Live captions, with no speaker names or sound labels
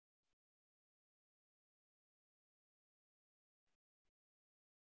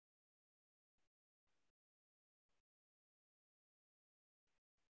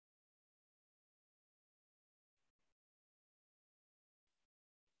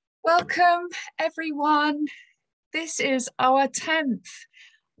Welcome, everyone. This is our 10th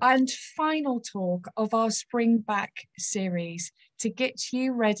and final talk of our Spring Back series to get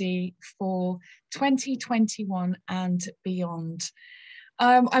you ready for 2021 and beyond.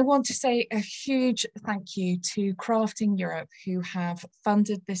 I want to say a huge thank you to Crafting Europe, who have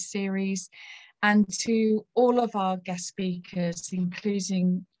funded this series, and to all of our guest speakers,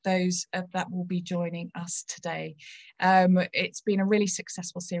 including those that will be joining us today. It's been a really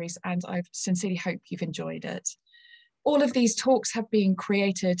successful series, and I sincerely hope you've enjoyed it. All of these talks have been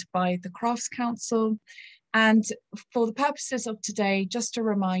created by the Crafts Council, and for the purposes of today, just a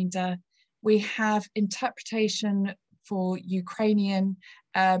reminder, we have interpretation for Ukrainian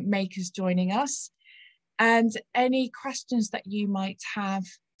makers joining us, and any questions that you might have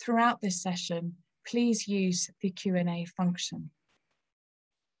throughout this session, please use the Q&A function.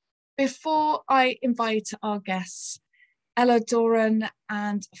 Before I invite our guests, Ella Doran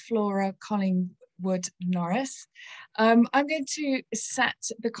and Flora Collingwood Norris, I'm going to set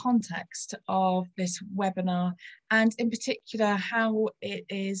the context of this webinar, and in particular how it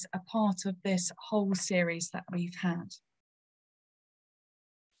is a part of this whole series that we've had.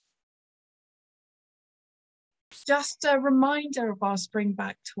 Just a reminder of our Spring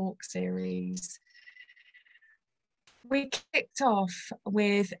Back Talk series. We kicked off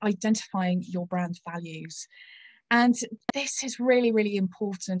with identifying your brand values. And this is really, really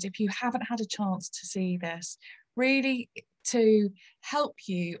important. If you haven't had a chance to see this, really to help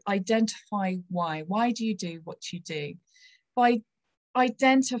you identify why. Why do you do what you do? By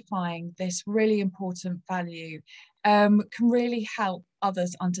identifying this really important value can really help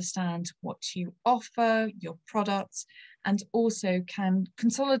others understand what you offer, your products, and also can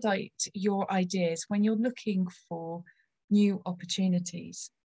consolidate your ideas when you're looking for new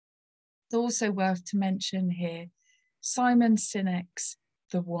opportunities. It's also worth to mention here Simon Sinek's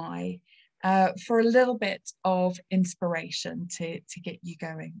The Why for a little bit of inspiration to get you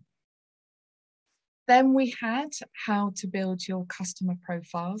going. Then we had how to build your customer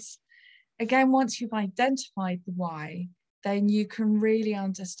profiles. Again, once you've identified the why, then you can really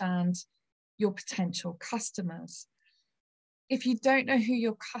understand your potential customers. If you don't know who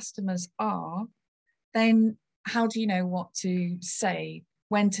your customers are, then how do you know what to say,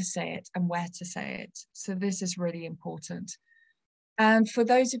 when to say it, and where to say it? So this is really important. And for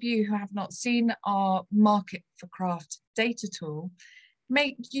those of you who have not seen our Market for Craft data tool,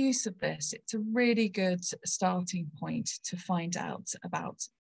 make use of this. It's a really good starting point to find out about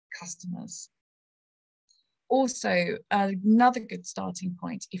customers. Also, another good starting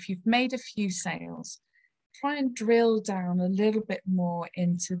point, if you've made a few sales, try and drill down a little bit more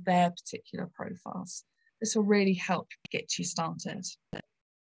into their particular profiles. This will really help get you started.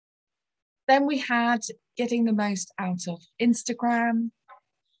 Then we had getting the most out of Instagram.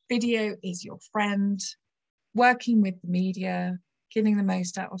 Video is your friend. Working with the media, getting the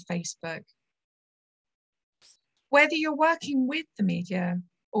most out of Facebook. Whether you're working with the media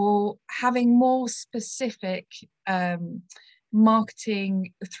or having more specific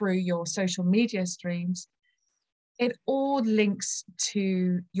marketing through your social media streams, it all links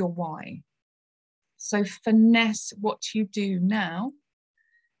to your why. So finesse what you do now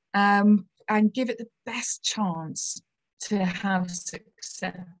and give it the best chance to have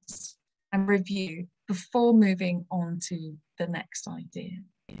success, and review before moving on to the next idea.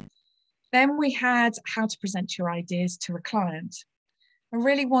 Then we had how to present your ideas to a client. I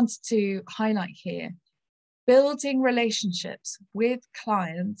really wanted to highlight here, building relationships with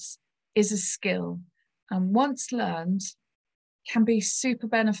clients is a skill, and once learned, can be super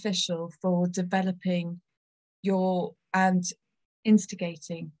beneficial for developing your and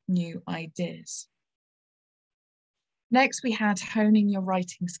instigating new ideas. Next, we had honing your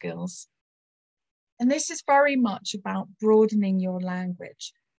writing skills. And this is very much about broadening your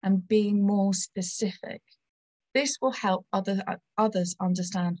language and being more specific. This will help others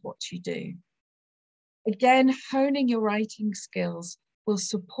understand what you do. Again, honing your writing skills will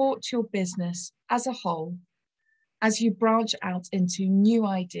support your business as a whole as you branch out into new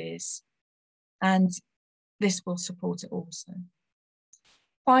ideas, and this will support it also.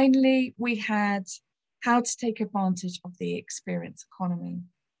 Finally, we had how to take advantage of the experience economy.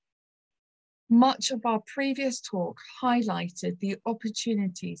 Much of our previous talk highlighted the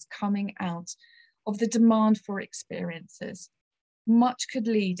opportunities coming out of the demand for experiences. Much could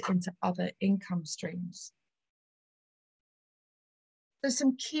lead into other income streams. So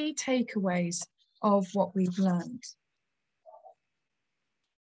some key takeaways of what we've learned.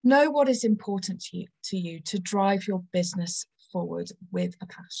 Know what is important to you to drive your business forward with a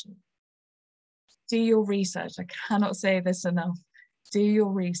passion. Do your research. I cannot say this enough. do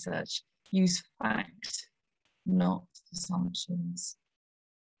your research, use fact, not assumptions.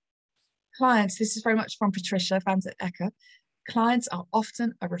 Clients, this is very much from Patricia Van Ecker. Clients are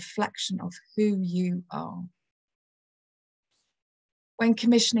often a reflection of who you are. When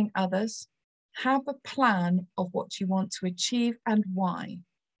commissioning others, have a plan of what you want to achieve and why,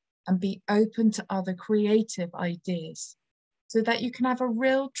 and be open to other creative ideas so that you can have a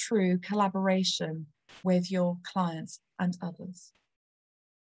real, true collaboration with your clients and others.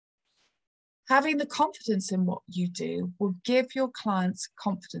 Having the confidence in what you do will give your clients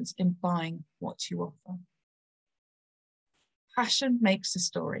confidence in buying what you offer. Passion makes a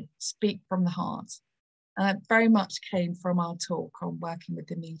story, speak from the heart. And it very much came from our talk on working with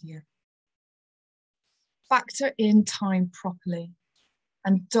the media. Factor in time properly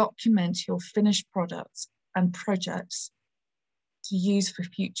and document your finished products and projects to use for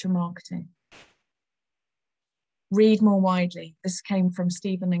future marketing. Read more widely. This came from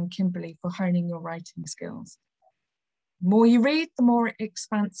Stephen and Kimberly for honing your writing skills. The more you read, the more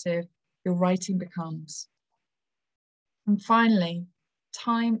expansive your writing becomes. And finally,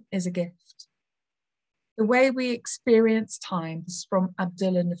 time is a gift. The way we experience time, this is from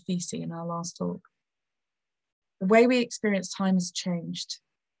Abdullah Nafisi in our last talk. The way we experience time has changed.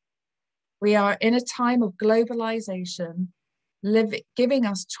 We are in a time of globalization, giving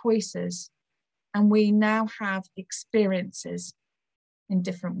us choices, and we now have experiences in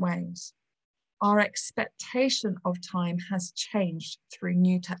different ways. Our expectation of time has changed through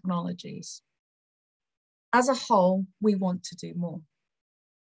new technologies. As a whole, we want to do more.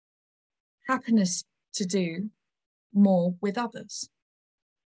 Happiness to do more with others.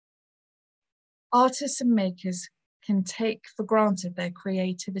 Artists and makers can take for granted their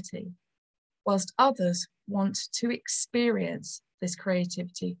creativity, whilst others want to experience this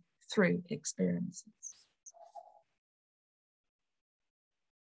creativity through experiences.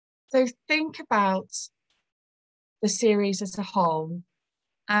 So think about the series as a whole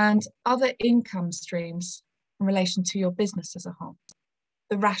and other income streams in relation to your business as a whole.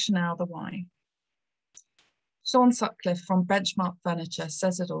 The rationale, the why. Sean Sutcliffe from Benchmark Furniture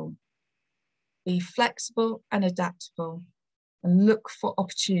says it all. Be flexible and adaptable and look for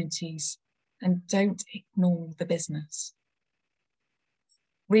opportunities and don't ignore the business.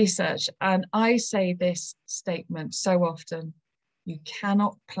 Research, and I say this statement so often, you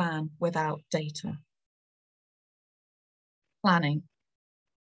cannot plan without data. Planning.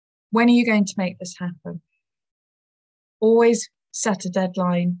 When are you going to make this happen? Always set a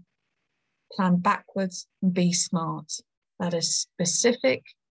deadline, plan backwards, and be smart. That is specific,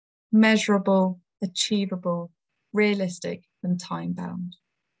 measurable, achievable, realistic, and time-bound.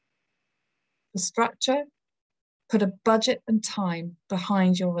 The structure, put a budget and time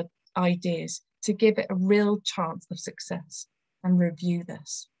behind your ideas to give it a real chance of success, and review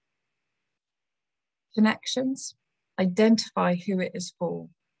this. Connections, identify who it is for.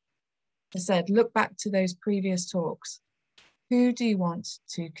 As I said, look back to those previous talks. Who do you want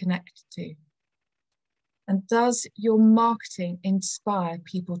to connect to? And does your marketing inspire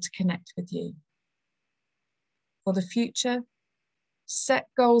people to connect with you? For the future, set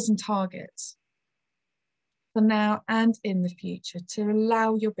goals and targets for now and in the future to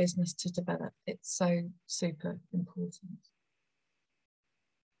allow your business to develop. It's so super important.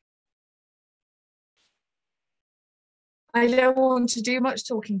 I don't want to do much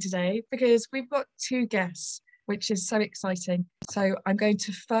talking today because we've got two guests, which is so exciting. So I'm going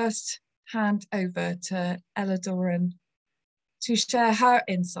to first hand over to Ella Doran to share her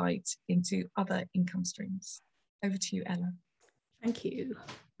insight into other income streams. Over to you, Ella. Thank you.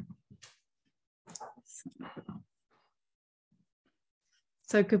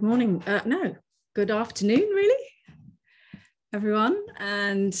 So good morning, good afternoon, really, everyone.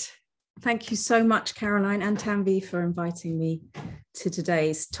 And thank you so much, Caroline and Tanvi, for inviting me to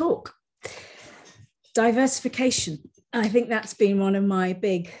today's talk. Diversification. I think that's been one of my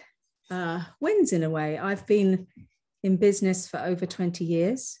big wins in a way. I've been in business for over 20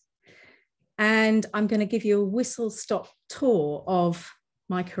 years, and I'm going to give you a whistle-stop tour of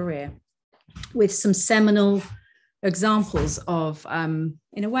my career with some seminal examples of,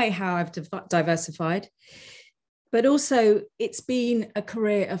 in a way, how I've diversified. But also, it's been a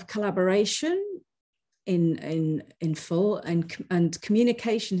career of collaboration in full, and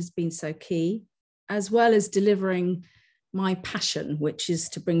communication has been so key, as well as delivering my passion, which is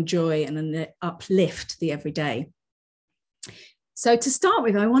to bring joy and uplift the everyday. So to start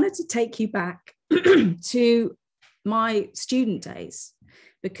with, I wanted to take you back to my student days,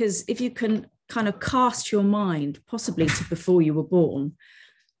 because if you can kind of cast your mind possibly to before you were born,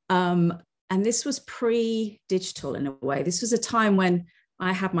 And this was pre-digital in a way. This was a time when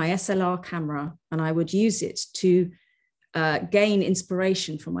I had my SLR camera and I would use it to gain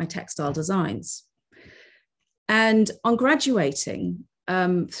inspiration from my textile designs. And on graduating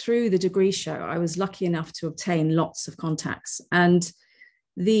through the degree show, I was lucky enough to obtain lots of contacts. And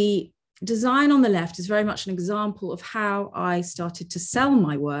the design on the left is very much an example of how I started to sell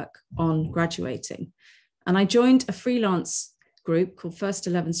my work on graduating. And I joined a freelance group called First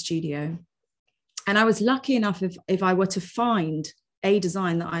 11 Studio. And I was lucky enough if I were to find a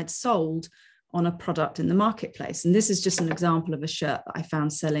design that I had sold on a product in the marketplace. And this is just an example of a shirt that I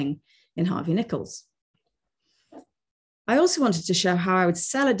found selling in Harvey Nichols. I also wanted to show how I would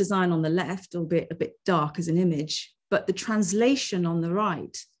sell a design on the left, albeit a bit dark as an image, but the translation on the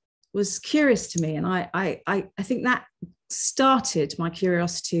right was curious to me. And I think that started my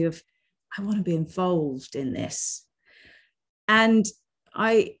curiosity of, I want to be involved in this. And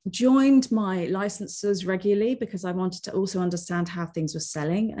I joined my licensors regularly because I wanted to also understand how things were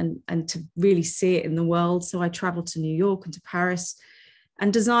selling and to really see it in the world. So I traveled to New York and to Paris,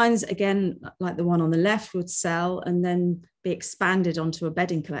 and designs, again, like the one on the left, would sell and then be expanded onto a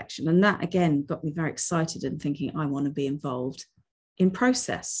bedding collection. And that, again, got me very excited and thinking, I want to be involved in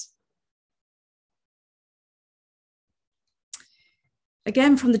process.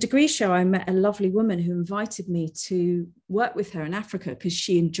 Again, from the degree show, I met a lovely woman who invited me to work with her in Africa because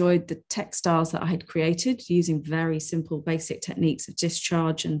she enjoyed the textiles that I had created using very simple, basic techniques of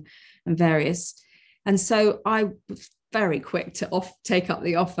discharge and various. And so I was very quick to take up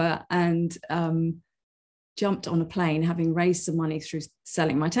the offer and jumped on a plane, having raised some money through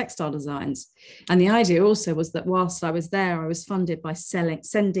selling my textile designs. And the idea also was that whilst I was there, I was funded by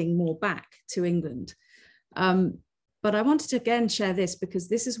sending more back to England. But I wanted to again share this because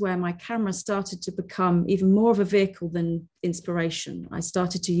this is where my camera started to become even more of a vehicle than inspiration. I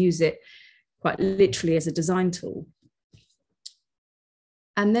started to use it quite literally as a design tool.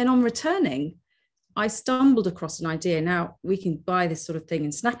 And then on returning, I stumbled across an idea. Now we can buy this sort of thing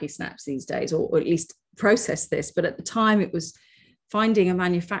in snappy snaps these days, or at least process this. But at the time it was finding a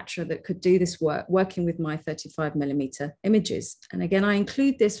manufacturer that could do this work, working with my 35mm images. And again, I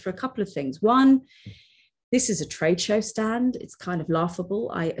include this for a couple of things. One, this is a trade show stand. It's kind of laughable.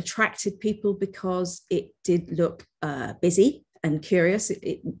 I attracted people because it did look busy and curious.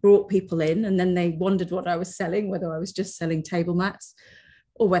 It brought people in, and then they wondered what I was selling, whether I was just selling table mats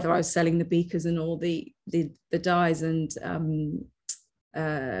or whether I was selling the beakers and all the dyes and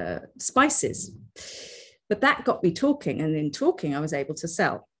spices. But that got me talking, and in talking, I was able to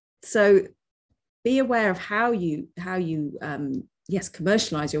sell. So be aware of how you yes,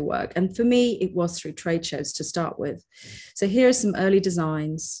 commercialize your work. And for me, it was through trade shows to start with. So here are some early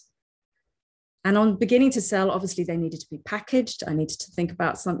designs. And on beginning to sell, obviously they needed to be packaged. I needed to think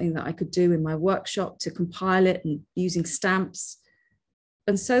about something that I could do in my workshop to compile it and using stamps.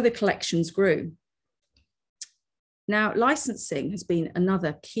 And so the collections grew. Now, licensing has been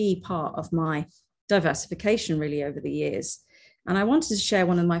another key part of my diversification really over the years. And I wanted to share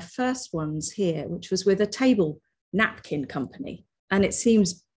one of my first ones here, which was with a table napkin company. And it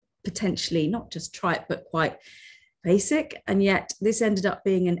seems potentially not just trite, but quite basic. And yet this ended up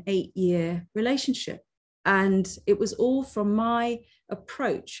being an 8-year relationship. And it was all from my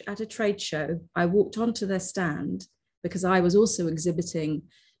approach at a trade show. I walked onto their stand because I was also exhibiting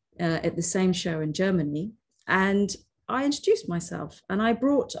at the same show in Germany. And I introduced myself and I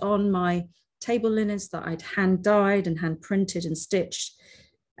brought on my table linens that I'd hand dyed and hand printed and stitched.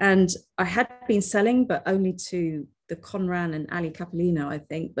 And I had been selling, but only to the Conran and Ali Capolino, I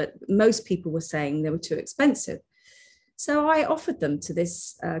think, but most people were saying they were too expensive. So I offered them to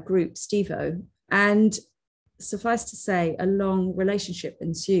this group, Stevo, and suffice to say, a long relationship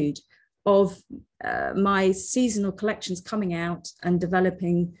ensued of my seasonal collections coming out and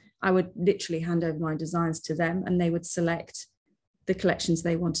developing. I would literally hand over my designs to them and they would select the collections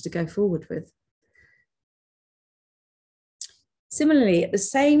they wanted to go forward with. Similarly, at the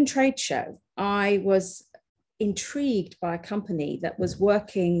same trade show, I was intrigued by a company that was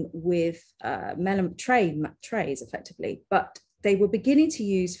working with trays effectively, but they were beginning to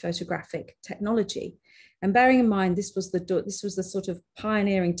use photographic technology. And bearing in mind, this was the sort of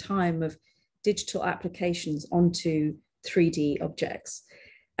pioneering time of digital applications onto 3D objects.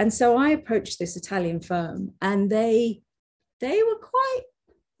 And so I approached this Italian firm and they were quite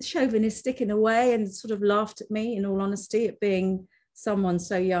chauvinistic in a way and sort of laughed at me, in all honesty, at being someone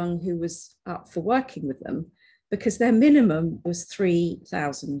so young who was up for working with them, because their minimum was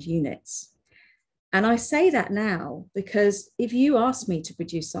 3,000 units. And I say that now because if you asked me to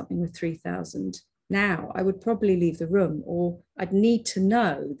produce something with 3,000 now, I would probably leave the room, or I'd need to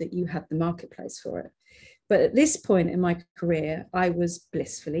know that you had the marketplace for it. But at this point in my career, I was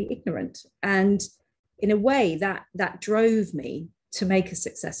blissfully ignorant. And in a way that drove me to make a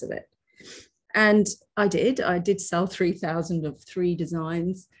success of it. And I did sell 3,000 of 3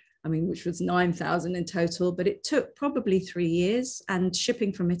 designs, I mean, which was 9,000 in total, but it took probably 3 years, and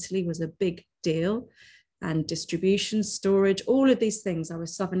shipping from Italy was a big deal, and distribution, storage, all of these things I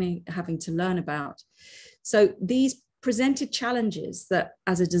was suddenly having to learn about. So these presented challenges that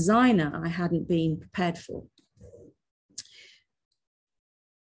as a designer, I hadn't been prepared for.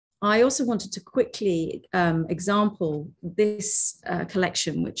 I also wanted to quickly example this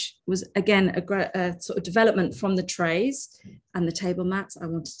collection, which was, again, a sort of development from the trays and the table mats. I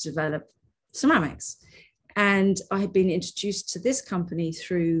wanted to develop ceramics. And I had been introduced to this company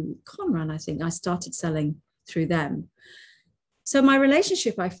through Conran. I think I started selling through them. So my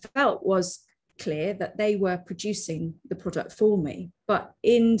relationship, I felt, was clear that they were producing the product for me. But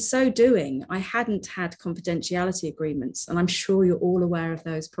in so doing, I hadn't had confidentiality agreements. And I'm sure you're all aware of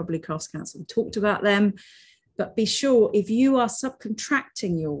those, probably Crafts Council talked about them. But be sure, if you are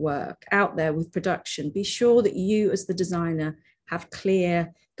subcontracting your work out there with production, be sure that you as the designer have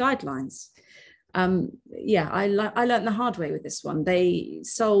clear guidelines. I learned the hard way with this one. They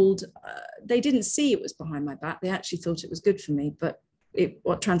sold, they didn't see it was behind my back. They actually thought it was good for me. But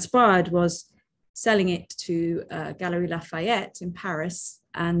what transpired was selling it to Galeries Lafayette in Paris,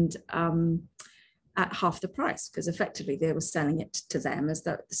 and at half the price, because effectively they were selling it to them as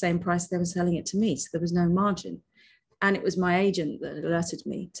the same price they were selling it to me. So there was no margin. And it was my agent that alerted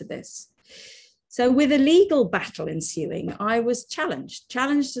me to this. So with a legal battle ensuing, I was challenged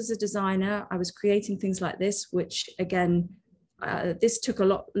as a designer. I was creating things like this, which again, this took a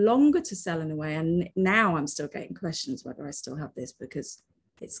lot longer to sell in a way. And now I'm still getting questions whether I still have this, because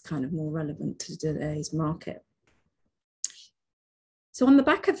it's kind of more relevant to today's market. So on the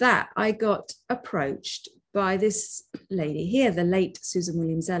back of that, I got approached by this lady here, the late Susan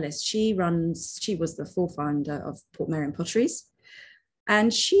Williams-Ellis. She was the founder of Portmeirion Potteries,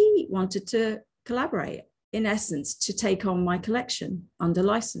 and she wanted to collaborate, in essence, to take on my collection under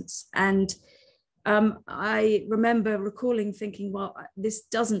license. And I remember recalling thinking, well, this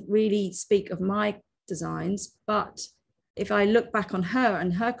doesn't really speak of my designs, but if I look back on her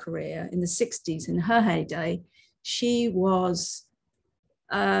and her career in the 60s, in her heyday, she was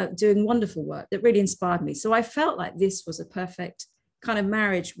doing wonderful work that really inspired me. So I felt like this was a perfect kind of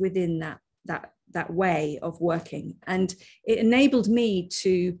marriage within that way of working. And it enabled me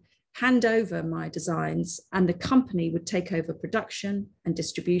to hand over my designs, and the company would take over production and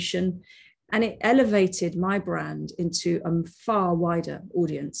distribution. And it elevated my brand into a far wider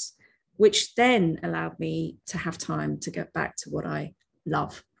audience, which then allowed me to have time to get back to what I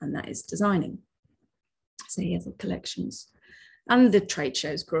love, and that is designing. So here's the collections. And the trade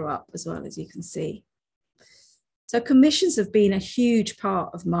shows grew up as well, as you can see. So commissions have been a huge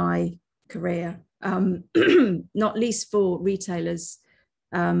part of my career, not least for retailers,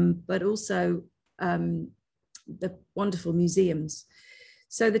 but also the wonderful museums.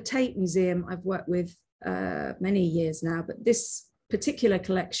 So the Tate Museum I've worked with many years now, but this particular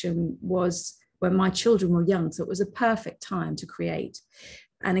collection was when my children were young, so it was a perfect time to create.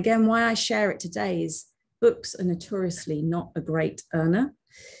 And again, why I share it today is books are notoriously not a great earner,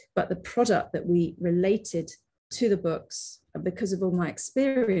 but the product that we related to the books, because of all my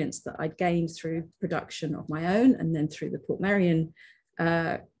experience that I'd gained through production of my own and then through the Portmeirion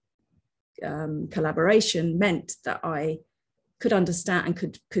collaboration, meant that I could understand and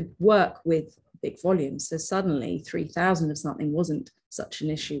could work with big volumes. So suddenly 3,000 of something wasn't such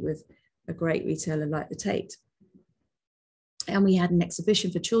an issue with a great retailer like the Tate. And we had an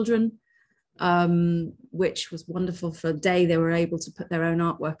exhibition for children, which was wonderful. For a day, they were able to put their own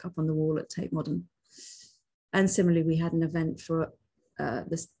artwork up on the wall at Tate Modern. And similarly, we had an event for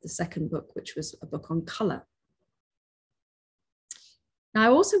the second book, which was a book on colour. Now,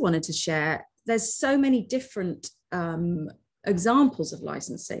 I also wanted to share, there's so many different examples of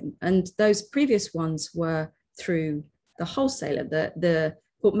licensing, and those previous ones were through the wholesaler. The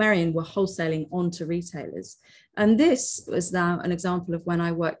Portmeirion were wholesaling onto retailers, and this was now an example of when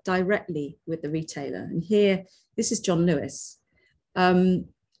I worked directly with the retailer. And here, this is John Lewis.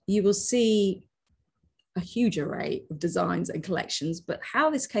 You will see a huge array of designs and collections, but how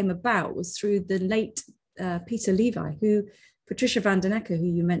this came about was through the late Peter Levi, who Patricia van den Ecke, who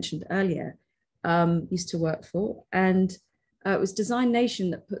you mentioned earlier, used to work for, and it was Design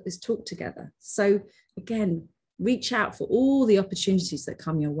Nation that put this talk together. So again, reach out for all the opportunities that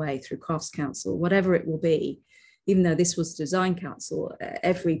come your way through Crafts Council, whatever it will be. even though this was Design Council,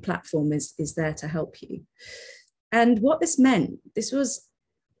 every platform is there to help you. And what this meant,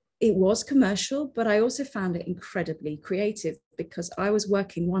 it was commercial, but I also found it incredibly creative because I was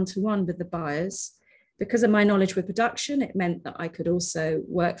working one-to-one with the buyers. Because of my knowledge with production, it meant that I could also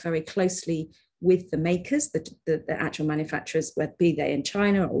work very closely with the makers, the actual manufacturers, whether be they in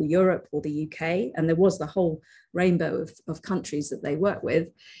China or Europe or the UK, and there was the whole rainbow of countries that they work with,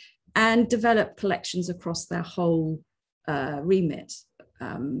 and develop collections across their whole remit,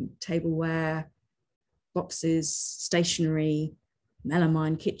 tableware, boxes, stationery,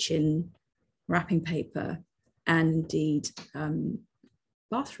 melamine, kitchen, wrapping paper, and indeed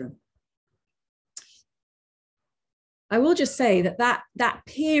bathroom. I will just say that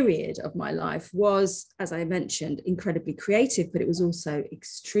period of my life was, as I mentioned, incredibly creative, but it was also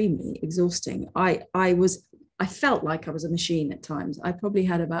extremely exhausting. I felt like I was a machine at times. I probably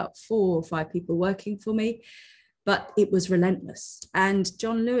had about 4 or 5 people working for me, but it was relentless. And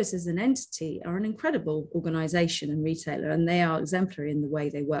John Lewis as an entity are an incredible organization and retailer, and they are exemplary in the way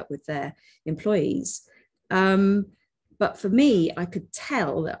they work with their employees. But for me, I could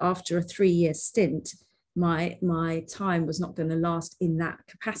tell that after a 3-year stint, my time was not going to last in that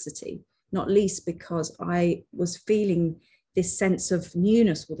capacity, not least because I was feeling this sense of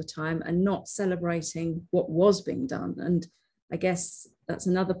newness all the time and not celebrating what was being done. And I guess that's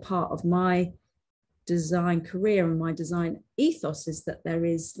another part of my design career and my design ethos, is that there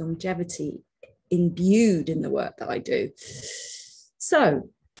is longevity imbued in the work that I do. So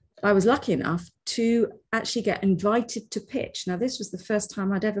I was lucky enough to actually get invited to pitch. Now, this was the first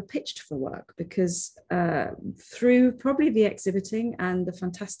time I'd ever pitched for work, because through probably the exhibiting and the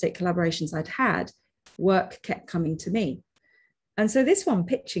fantastic collaborations I'd had, work kept coming to me. And so this one,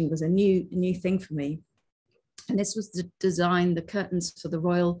 pitching, was a new thing for me. And this was to design the curtains for the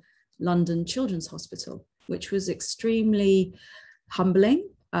Royal London Children's Hospital, which was extremely humbling,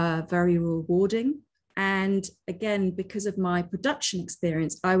 very rewarding. And again, because of my production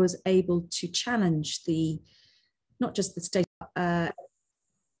experience, I was able to challenge not just the state.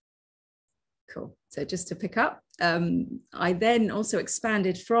 Cool. So just to pick up, I then also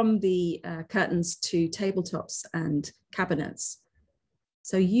expanded from the curtains to tabletops and cabinets.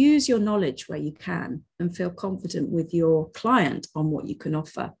 So use your knowledge where you can and feel confident with your client on what you can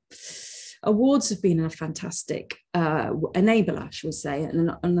offer. Awards have been a fantastic enabler, shall we say.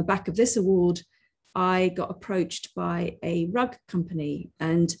 And on the back of this award, I got approached by a rug company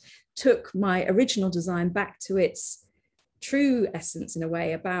and took my original design back to its true essence, in a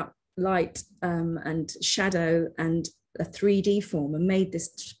way, about light and shadow and a 3D form, and made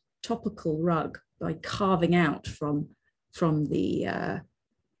this topical rug by carving out from the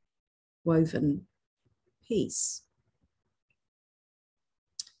woven piece.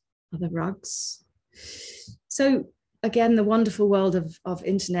 Other rugs. So again, the wonderful world of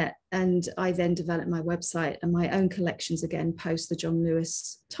internet, and I then developed my website and my own collections again post the John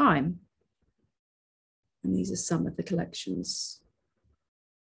Lewis time. And these are some of the collections.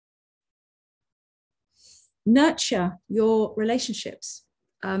 Nurture your relationships.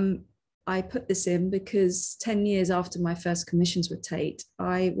 I put this in because 10 years after my first commissions with Tate,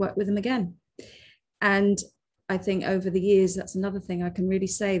 I worked with them again. And I think over the years, that's another thing I can really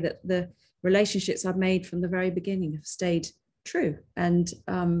say, that the relationships I've made from the very beginning have stayed true. And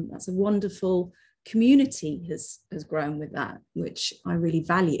that's a wonderful community has grown with that, which I really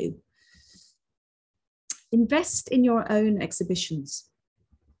value. Invest in your own exhibitions.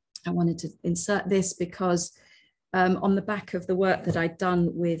 I wanted to insert this because on the back of the work that I'd done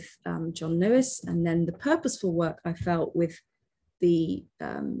with John Lewis, and then the purposeful work I felt with the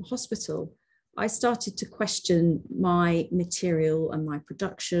hospital, I started to question my material and my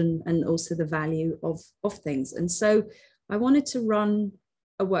production, and also the value of things. And so I wanted to run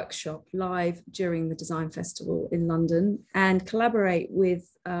a workshop live during the Design Festival in London and collaborate with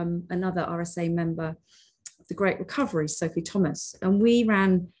another RSA member of the Great Recovery, Sophie Thomas. And we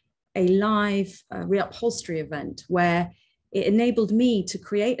ran a live reupholstery event where it enabled me to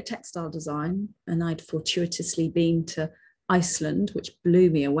create a textile design. And I'd fortuitously been to Iceland, which blew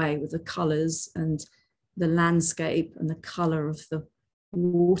me away with the colours and the landscape and the colour of the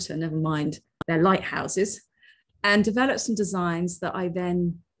water, never mind their lighthouses, and developed some designs that I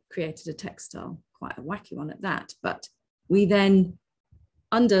then created a textile, quite a wacky one at that. But we then,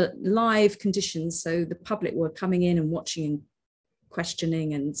 under live conditions, so the public were coming in and watching and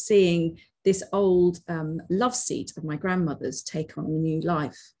questioning and seeing this old love seat of my grandmother's take on a new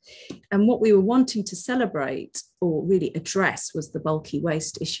life. And what we were wanting to celebrate, or really address, was the bulky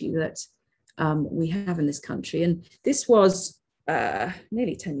waste issue that we have in this country. And this was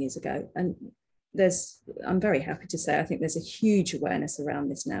nearly 10 years ago. And I'm very happy to say, I think there's a huge awareness around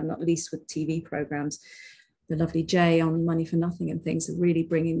this now, not least with TV programs. The lovely Jay on Money for Nothing and things are really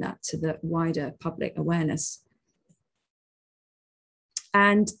bringing that to the wider public awareness.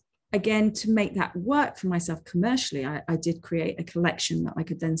 And again, to make that work for myself commercially, I did create a collection that I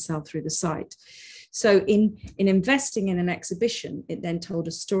could then sell through the site. So in investing in an exhibition, it then told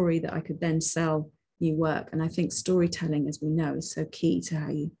a story that I could then sell new work. And I think storytelling, as we know, is so key to how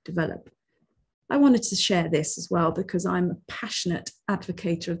you develop. I wanted to share this as well because I'm a passionate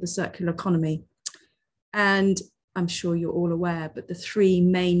advocate of the circular economy. And I'm sure you're all aware, but the three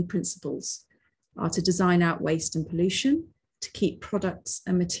main principles are to design out waste and pollution, to keep products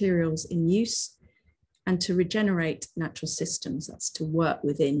and materials in use, and to regenerate natural systems. That's to work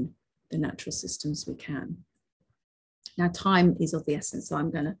within the natural systems we can. Now, time is of the essence, so I'm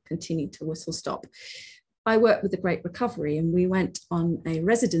going to continue to whistle stop. I worked with the Great Recovery, and we went on a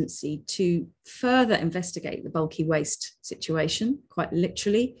residency to further investigate the bulky waste situation, quite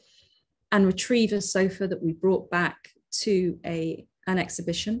literally, and retrieve a sofa that we brought back to an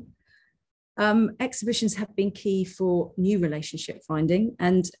exhibition. Exhibitions have been key for new relationship finding.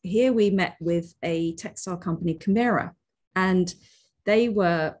 And here we met with a textile company, Chimera, and they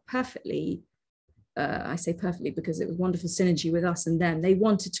were perfectly, I say perfectly because it was wonderful synergy with us and them. They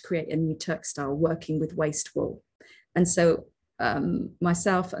wanted to create a new textile working with waste wool. And so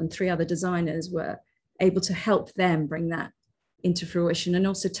myself and 3 other designers were able to help them bring that into fruition and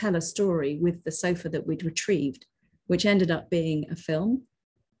also tell a story with the sofa that we'd retrieved, which ended up being a film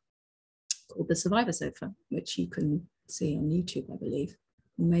called The Survivor Sofa, which you can see on YouTube, I believe,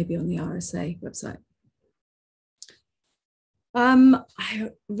 or maybe on the RSA website. I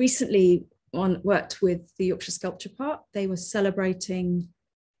recently worked with the Yorkshire Sculpture Park. They were celebrating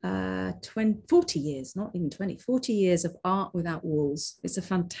 40 years, not even 20, 40 years of art without walls. It's a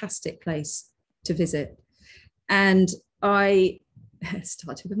fantastic place to visit. And I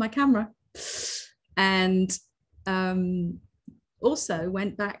started with my camera and also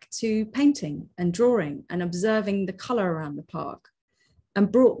went back to painting and drawing and observing the colour around the park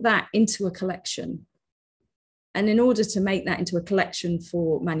and brought that into a collection. And in order to make that into a collection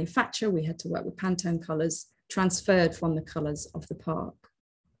for manufacture, we had to work with Pantone colours transferred from the colours of the park.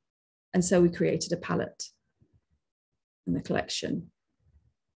 And so we created a palette and a collection.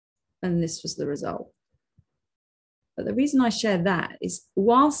 And this was the result. But the reason I share that is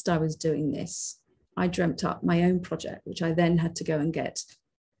whilst I was doing this, I dreamt up my own project, which I then had to go and get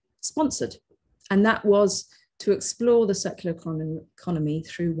sponsored. And that was to explore the circular economy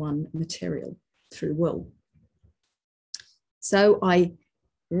through one material, through wool. So I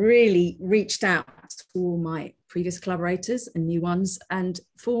really reached out to all my previous collaborators and new ones and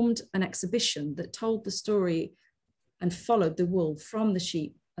formed an exhibition that told the story and followed the wool from the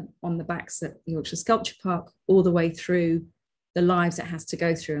sheep on the backs at the Yorkshire Sculpture Park all the way through the lives it has to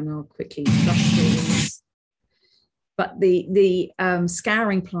go through. And I'll quickly rush through this. But the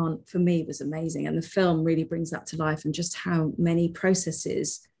scouring plant for me was amazing. And the film really brings that to life and just how many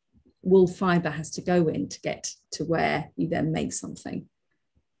processes wool fibre has to go in to get to where you then make something.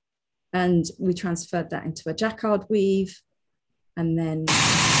 And we transferred that into a jacquard weave. And then,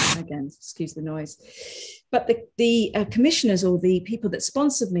 again, excuse the noise. But the commissioners or the people that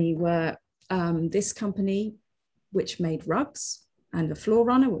sponsored me were this company, which made rugs, and a floor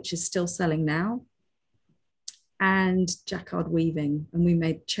runner, which is still selling now, and jacquard weaving. And we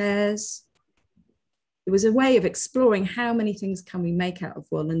made chairs. It was a way of exploring how many things can we make out of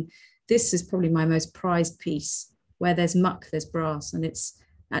wool. And this is probably my most prized piece. Where there's muck, there's brass. And it's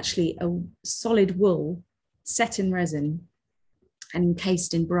actually a solid wool set in resin and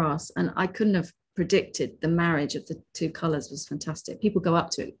encased in brass. And I couldn't have predicted the marriage of the 2 colours was fantastic. People go up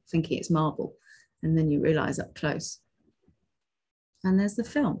to it thinking it's marble, and then you realise up close. And there's the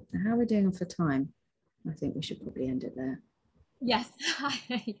film. Now, how are we doing for time? I think we should probably end it there. Yes.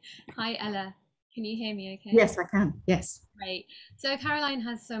 Hi, Ella. Can you hear me okay? Yes, I can. Yes. Great. So Caroline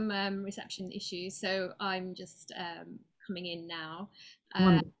has some reception issues, so I'm just coming in now.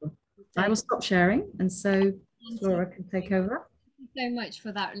 Wonderful. I will stop sharing, and so Flora can take over. Thank you so much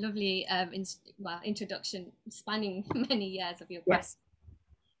for that lovely introduction spanning many years of your practice.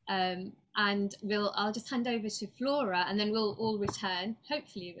 Yes. And I'll just hand over to Flora, and then we'll all return,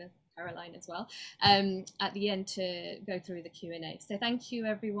 hopefully with Caroline as well, at the end to go through the Q&A. So thank you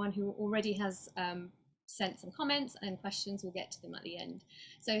everyone who already has sent some comments and questions. We'll get to them at the end.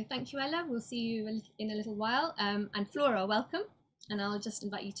 So thank you, Ella. We'll see you in a little while. And Flora, welcome. And I'll just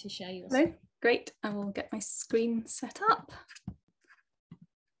invite you to share your screen. Hello, great. I will get my screen set up.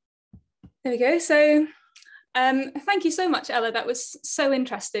 There we go. So Thank you so much, Ella. That was so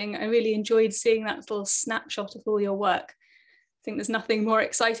interesting. I really enjoyed seeing that little snapshot of all your work. I think there's nothing more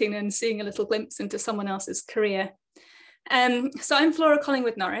exciting than seeing a little glimpse into someone else's career. So I'm Flora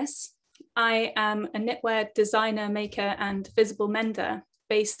Collingwood Norris. I am a knitwear designer, maker and visible mender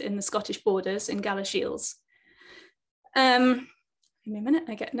based in the Scottish Borders in Galashiels. Give me a minute,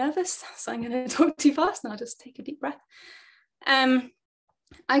 I get nervous, so I'm going to talk too fast and I'll just take a deep breath.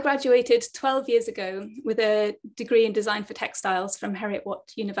 I graduated 12 years ago with a degree in design for textiles from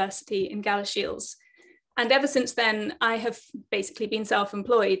Heriot-Watt University in Galashiels. And ever since then, I have basically been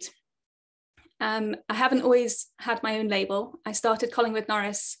self-employed. I haven't always had my own label. I started Collingwood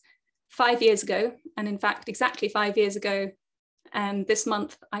Norris 5 years ago. And in fact, exactly 5 years ago, this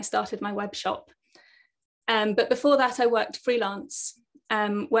month, I started my web shop. But before that, I worked freelance,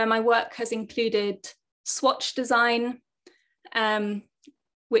 where my work has included swatch design,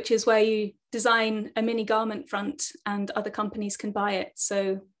 which is where you design a mini garment front and other companies can buy it.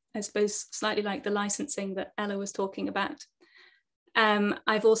 So I suppose slightly like the licensing that Ella was talking about.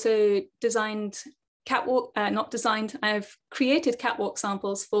 I've also designed I've created catwalk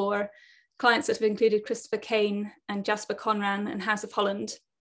samples for clients that have included Christopher Kane and Jasper Conran and House of Holland,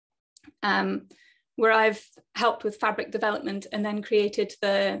 where I've helped with fabric development and then created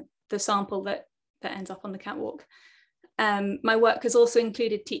the sample that ends up on the catwalk. My work has also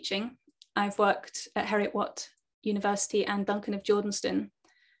included teaching. I've worked at Heriot-Watt University and Duncan of Jordanstone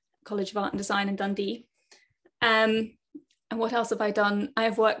College of Art and Design in Dundee. And what else have I done?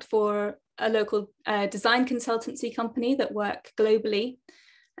 I've worked for a local design consultancy company that work globally.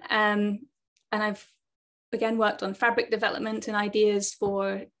 And I've again worked on fabric development and ideas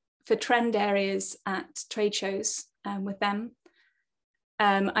for trend areas at trade shows with them.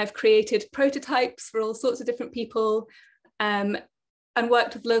 I've created prototypes for all sorts of different people and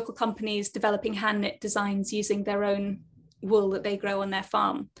worked with local companies developing hand knit designs using their own wool that they grow on their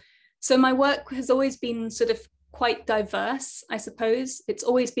farm. So my work has always been sort of quite diverse, I suppose. It's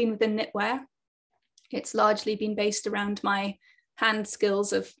always been within knitwear. It's largely been based around my hand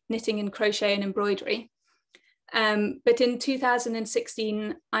skills of knitting and crochet and embroidery. But in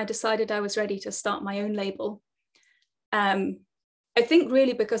 2016, I decided I was ready to start my own label. I think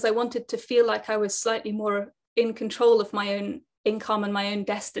really because I wanted to feel like I was slightly more in control of my own income and my own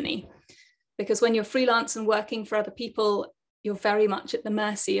destiny. Because when you're freelance and working for other people, you're very much at the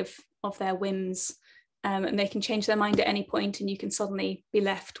mercy of their whims, and they can change their mind at any point and you can suddenly be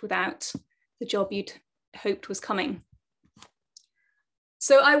left without the job you'd hoped was coming.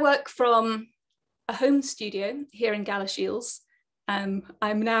 So I work from a home studio here in Galashiels. I'm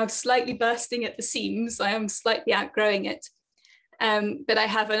now slightly bursting at the seams. I am slightly outgrowing it. But I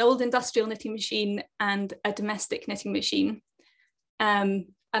have an old industrial knitting machine and a domestic knitting machine. And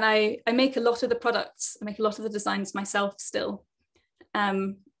I make a lot of the products, I make a lot of the designs myself still.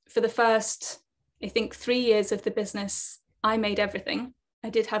 For the first, I think, 3 years of the business, I made everything. I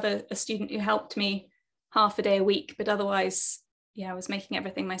did have a student who helped me half a day a week, but otherwise, yeah, I was making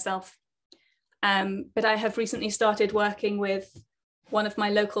everything myself. But I have recently started working with one of my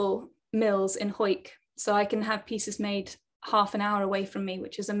local mills in Hoyk, so I can have pieces made half an hour away from me,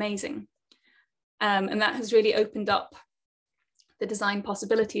 which is amazing. And that has really opened up the design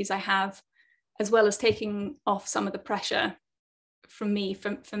possibilities I have, as well as taking off some of the pressure from me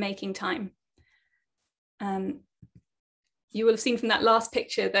for making time. You will have seen from that last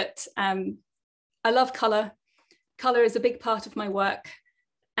picture that I love colour. Colour is a big part of my work.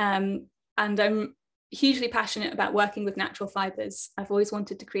 And I'm hugely passionate about working with natural fibres. I've always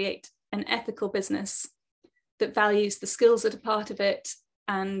wanted to create an ethical business that values the skills that are part of it.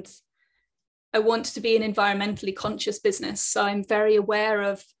 And I want to be an environmentally conscious business. So I'm very aware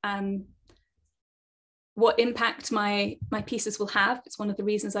of what impact my pieces will have. It's one of the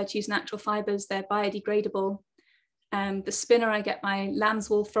reasons I choose natural fibres. They're biodegradable. The spinner I get my lamb's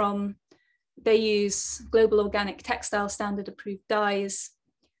wool from, they use global organic textile standard approved dyes.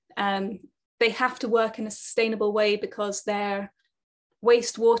 They have to work in a sustainable way because their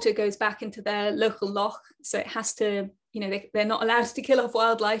wastewater goes back into their local loch. So it has to, they're not allowed to kill off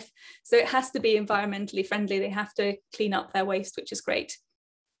wildlife. So it has to be environmentally friendly. They have to clean up their waste, which is great.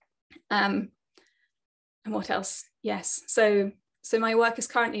 And what else? Yes. So my work is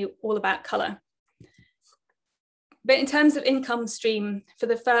currently all about colour. But in terms of income stream, for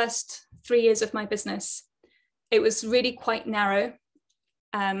the first 3 years of my business, it was really quite narrow.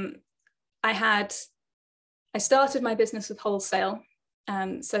 I started my business with wholesale.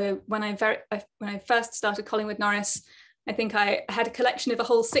 So when I first started Collingwood Norris, I think I had a collection of a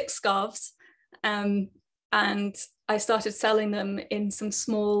whole 6 scarves, and I started selling them in some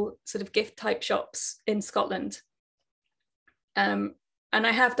small sort of gift type shops in Scotland. And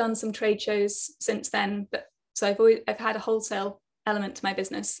I have done some trade shows since then, but so I've had a wholesale element to my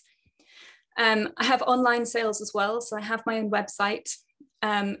business. I have online sales as well. So I have my own website.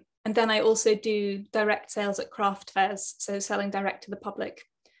 And then I also do direct sales at craft fairs. So selling direct to the public,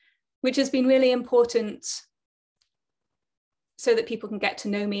 which has been really important so that people can get to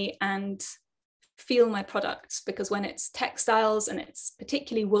know me and feel my products, because when it's textiles and it's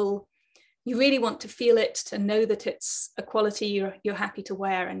particularly wool, you really want to feel it, to know that it's a quality you're happy to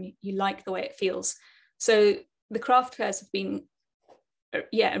wear and you like the way it feels. So the craft fairs have been,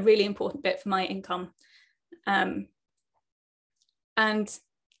 a really important bit for my income. And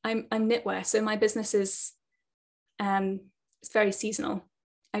I'm knitwear, so my business is it's very seasonal.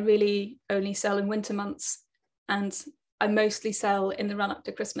 I really only sell in winter months, and I mostly sell in the run up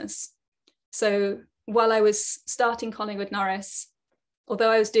to Christmas. So while I was starting Collingwood Norris, although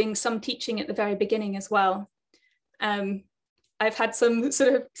I was doing some teaching at the very beginning as well, I've had some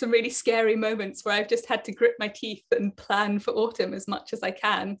really scary moments where I've just had to grit my teeth and plan for autumn as much as I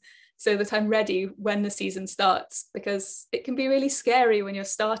can, so that I'm ready when the season starts, because it can be really scary when you're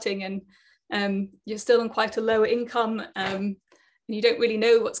starting and you're still on quite a low income, and you don't really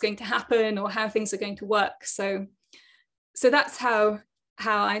know what's going to happen or how things are going to work. So that's how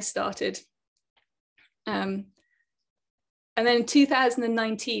I started. And then in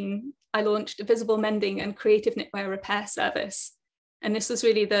 2019, I launched a visible mending and creative knitwear repair service. And this was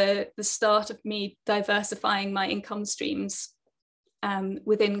really the start of me diversifying my income streams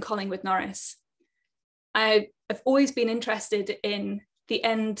within Collingwood Norris. I've always been interested in the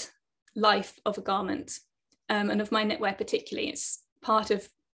end life of a garment, and of my knitwear particularly. It's part of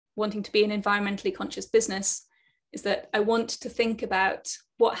wanting to be an environmentally conscious business, is that I want to think about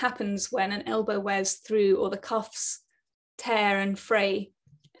what happens when an elbow wears through, or the cuffs tear and fray,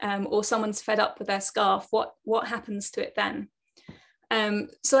 or someone's fed up with their scarf. What happens to it then?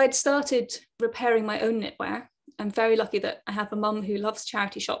 So I'd started repairing my own knitwear. I'm very lucky that I have a mum who loves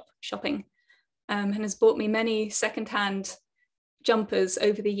charity shopping, and has bought me many secondhand jumpers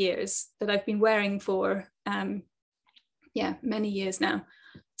over the years that I've been wearing for many years now.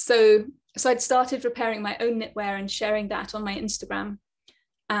 So I'd started repairing my own knitwear and sharing that on my Instagram,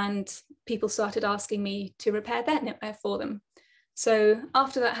 and people started asking me to repair their knitwear for them. So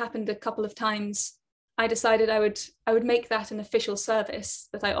after that happened a couple of times, I decided I would make that an official service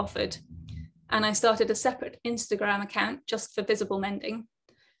that I offered. And I started a separate Instagram account just for visible mending.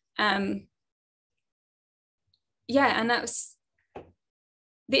 And that was,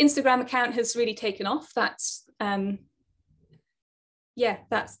 the Instagram account has really taken off. That's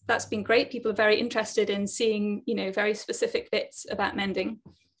been great. People are very interested in seeing, very specific bits about mending.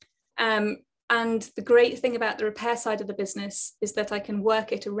 And the great thing about the repair side of the business is that I can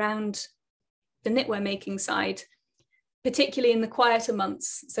work it around the knitwear making side, particularly in the quieter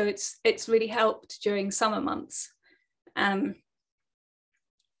months. So it's really helped during summer months.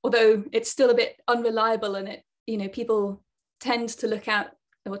 Although it's still a bit unreliable, and people tend to look out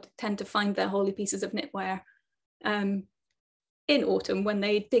or tend to find their holy pieces of knitwear in autumn when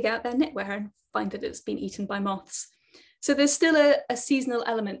they dig out their knitwear and find that it's been eaten by moths. So there's still a seasonal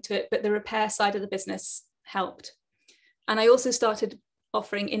element to it, but the repair side of the business helped. And I also started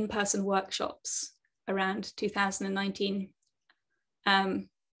offering in-person workshops around 2019. But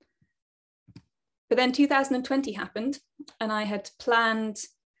then 2020 happened, and I had planned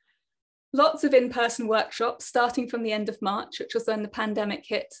lots of in-person workshops starting from the end of March, which was when the pandemic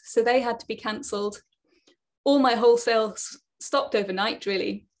hit. So they had to be cancelled. All my wholesales stopped overnight,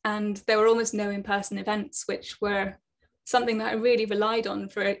 really, and there were almost no in-person events, which were something that I really relied on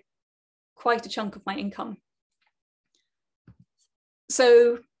for quite a chunk of my income.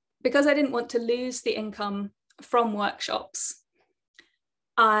 So because I didn't want to lose the income from workshops,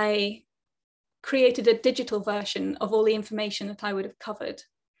 I created a digital version of all the information that I would have covered.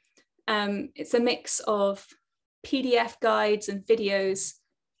 It's a mix of PDF guides and videos,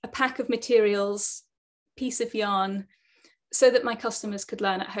 a pack of materials, piece of yarn, so that my customers could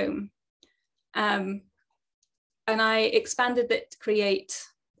learn at home. And I expanded it to create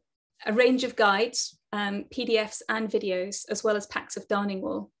a range of guides, PDFs and videos, as well as packs of darning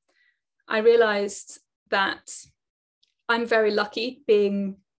wool. I realized that I'm very lucky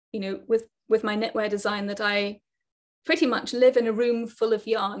being, with my knitwear design, that I pretty much live in a room full of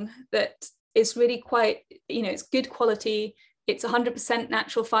yarn that is really quite, it's good quality. It's 100%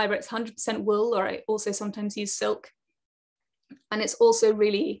 natural fiber, it's 100% wool, or I also sometimes use silk. And it's also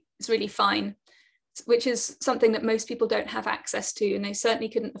it's really fine, which is something that most people don't have access to, and they certainly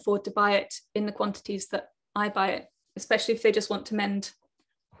couldn't afford to buy it in the quantities that I buy it especially if they just want to mend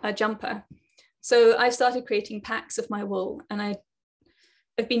a jumper. So I started creating packs of my wool, and I've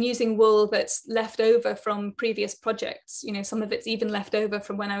been using wool that's left over from previous projects. You know, some of it's even left over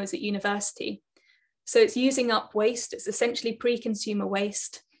from when I was at university. So it's using up waste. It's essentially pre-consumer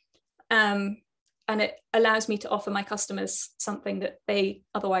waste. And it allows me to offer my customers something that they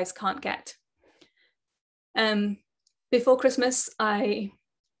otherwise can't get. Before Christmas, I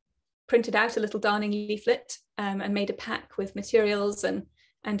printed out a little darning leaflet and made a pack with materials and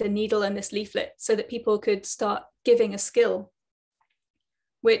a needle and this leaflet so that people could start giving a skill,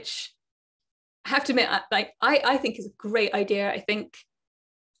 which I have to admit, I think is a great idea. I think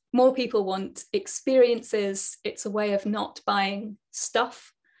more people want experiences. It's a way of not buying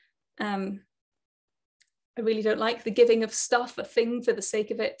stuff. I really don't like the giving of stuff, a thing for the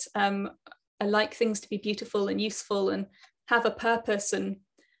sake of it. I like things to be beautiful and useful and have a purpose, and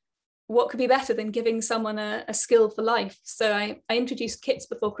what could be better than giving someone a skill for life? So I introduced kits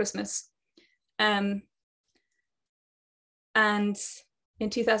before Christmas. And in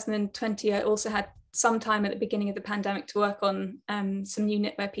 2020, I also had some time at the beginning of the pandemic to work on some new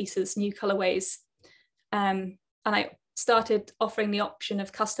knitwear pieces, new colorways. And I started offering the option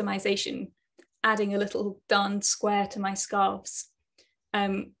of customization, adding a little darned square to my scarves,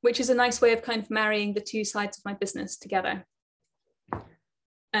 which is a nice way of kind of marrying the two sides of my business together.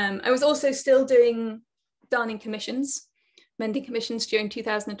 I was also still doing darning commissions, mending commissions during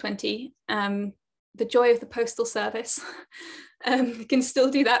 2020. The joy of the postal service. You can still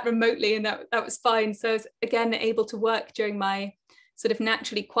do that remotely, and that was fine. So I was again able to work during my sort of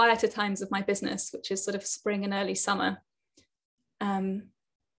naturally quieter times of my business, which is sort of spring and early summer.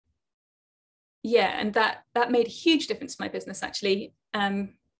 Yeah, and that made a huge difference to my business, actually.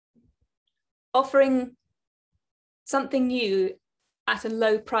 Offering something new at a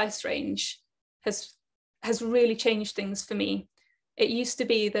low price range has really changed things for me. It used to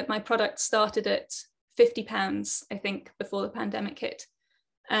be that my product started at £50, I think, before the pandemic hit,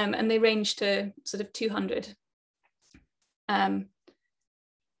 and they ranged to sort of 200. And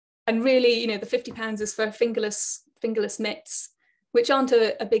really, you know, the £50 is for fingerless mitts, which aren't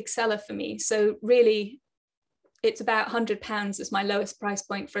a big seller for me. So really, it's about £100 is my lowest price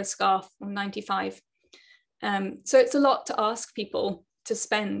point for a scarf, or 95. So it's a lot to ask people to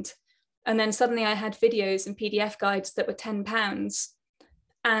spend. And then suddenly I had videos and PDF guides that were £10.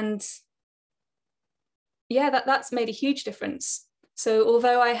 And yeah, that's made a huge difference. So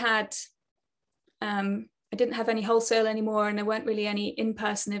although I didn't have any wholesale anymore, and there weren't really any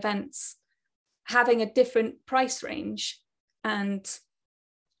in-person events, having a different price range and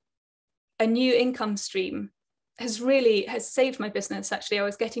a new income stream has saved my business. Actually, I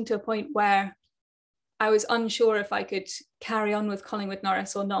was getting to a point where I was unsure if I could carry on with Collingwood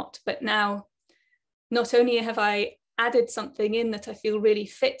Norris or not. But now, not only have I added something in that I feel really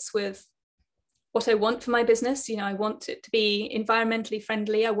fits with what I want for my business, you know, I want it to be environmentally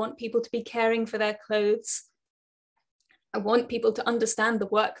friendly. I want people to be caring for their clothes. I want people to understand the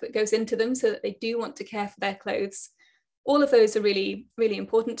work that goes into them so that they do want to care for their clothes. All of those are really, really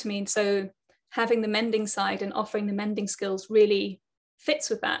important to me. And so having the mending side and offering the mending skills really fits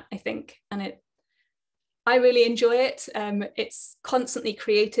with that, I think. And I really enjoy it. It's constantly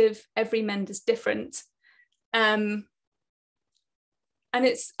creative. Every mend is different. And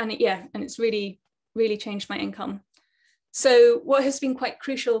it's really, really changed my income. So what has been quite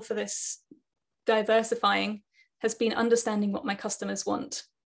crucial for this diversifying has been understanding what my customers want.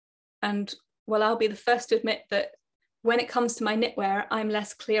 And well, I'll be the first to admit that when it comes to my knitwear, I'm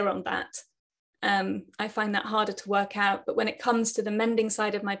less clear on that. I find that harder to work out. But when it comes to the mending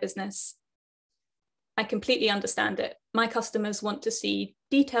side of my business, I completely understand it. My customers want to see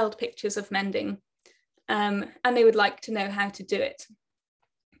detailed pictures of mending, and they would like to know how to do it.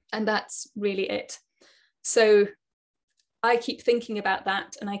 And that's really it. So I keep thinking about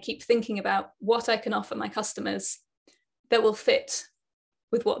that, and I keep thinking about what I can offer my customers that will fit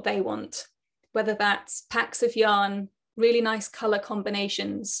with what they want, whether that's packs of yarn, really nice color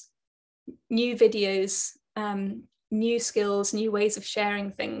combinations, new videos, new skills, new ways of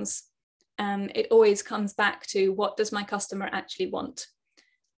sharing things. It always comes back to what does my customer actually want?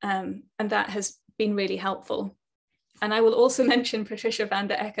 And that has been really helpful. And I will also mention Patricia van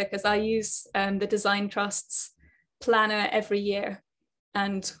der Ecke, because I use the Design Trust's planner every year.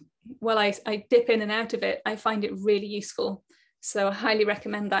 And while I dip in and out of it, I find it really useful. So I highly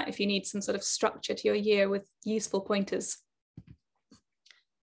recommend that if you need some sort of structure to your year with useful pointers.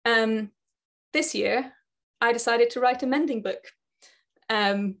 This year, I decided to write a mending book.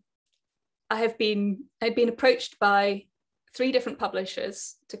 I'd been approached by 3 different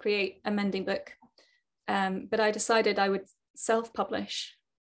publishers to create a mending book. but I decided I would self-publish,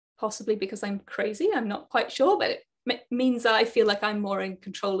 possibly because I'm crazy, I'm not quite sure, but it means that I feel like I'm more in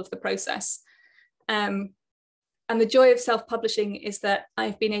control of the process. And the joy of self-publishing is that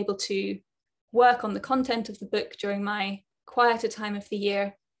I've been able to work on the content of the book during my quieter time of the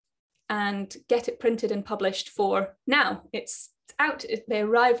year and get it printed and published for now. It's out, they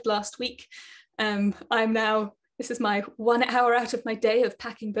arrived last week. This is my 1 hour out of my day of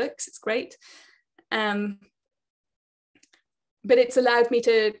packing books, it's great. But it's allowed me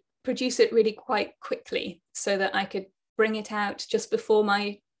to produce it really quite quickly so that I could bring it out just before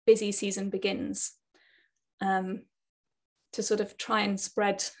my busy season begins, to sort of try and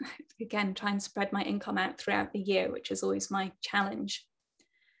spread my income out throughout the year, which is always my challenge.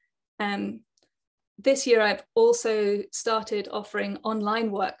 This year, I've also started offering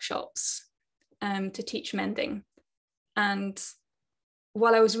online workshops to teach mending. And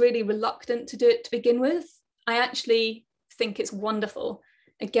while I was really reluctant to do it to begin with, I actually think it's wonderful.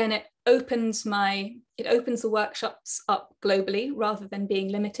 Again, it opens the workshops up globally rather than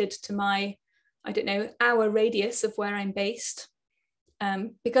being limited to my, I don't know, hour radius of where I'm based.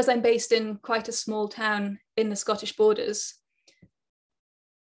 Because I'm based in quite a small town in the Scottish borders,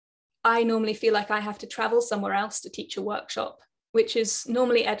 I normally feel like I have to travel somewhere else to teach a workshop, which is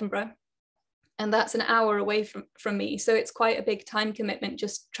normally Edinburgh. And that's an hour away from me. So it's quite a big time commitment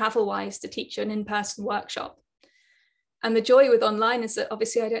just travel-wise to teach an in-person workshop. And the joy with online is that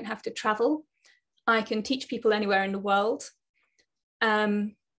obviously I don't have to travel. I can teach people anywhere in the world.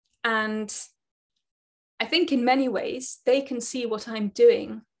 And I think in many ways, they can see what I'm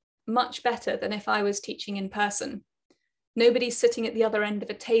doing much better than if I was teaching in person. Nobody's sitting at the other end of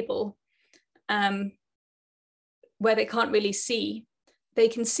a table where they can't really see. They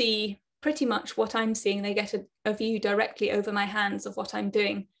can see pretty much what I'm seeing. They get a view directly over my hands of what I'm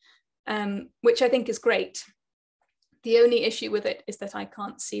doing, which I think is great. The only issue with it is that I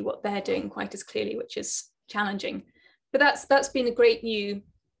can't see what they're doing quite as clearly, which is challenging. But that's been a great new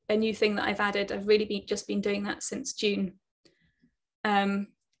thing that I've added. I've really just been doing that since June.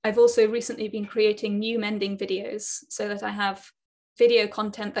 I've also recently been creating new mending videos so that I have video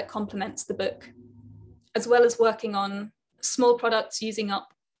content that complements the book, as well as working on small products using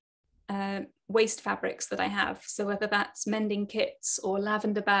up waste fabrics that I have. So whether that's mending kits or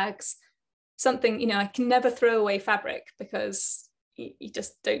lavender bags, something, I can never throw away fabric because you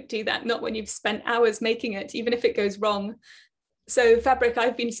just don't do that, not when you've spent hours making it, even if it goes wrong. So fabric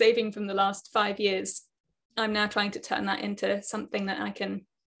I've been saving from the last 5 years, I'm now trying to turn that into something that I can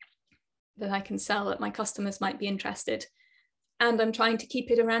sell, that my customers might be interested. And I'm trying to keep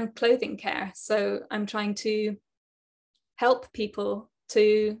it around clothing care. So I'm trying to help people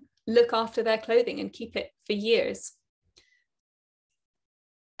to look after their clothing and keep it for years.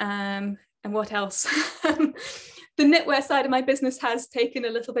 And what else? The knitwear side of my business has taken a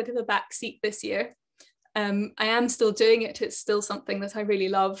little bit of a back seat this year. I am still doing it. It's still something that I really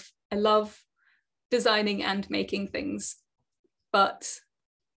love. I love designing and making things, but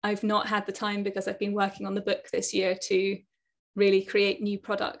I've not had the time because I've been working on the book this year to really create new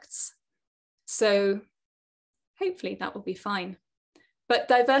products. So hopefully that will be fine. But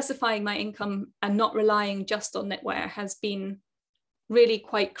diversifying my income and not relying just on knitwear has been really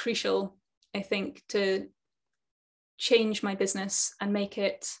quite crucial, I think, to change my business and make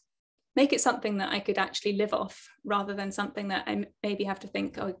it something that I could actually live off, rather than something that I maybe have to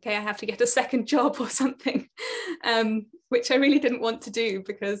think, okay, I have to get a second job or something, which I really didn't want to do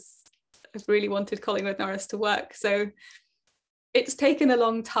because I've really wanted Collingwood Norris to work. So it's taken a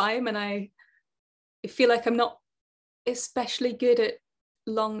long time, and I feel like I'm not especially good at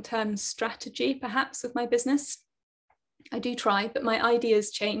long-term strategy, perhaps, with my business. I do try, but my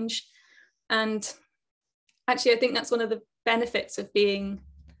ideas change. And actually, I think that's one of the benefits of being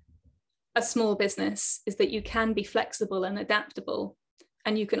a small business, is that you can be flexible and adaptable,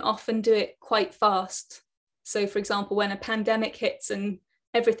 and you can often do it quite fast. So for example, when a pandemic hits and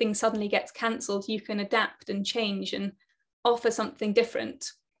everything suddenly gets cancelled, you can adapt and change and offer something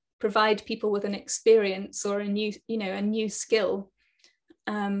different, provide people with an experience or a new skill.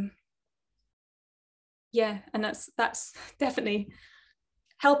 Yeah, and that's definitely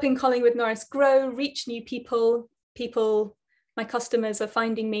helping Collingwood Norris grow, reach new people. My customers are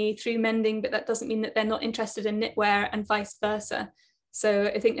finding me through mending, but that doesn't mean that they're not interested in knitwear, and vice versa. So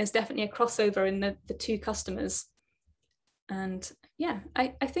I think there's definitely a crossover in the two customers. And yeah, I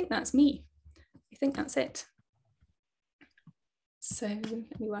think that's me. I think that's it. So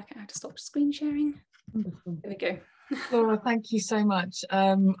let me work out how to stop screen sharing. Wonderful. There we go. Flora, thank you so much.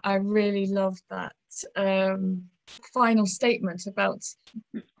 I really loved that final statement about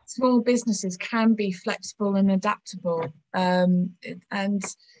small businesses can be flexible and adaptable, and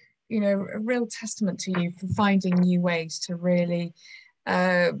you know, a real testament to you for finding new ways to really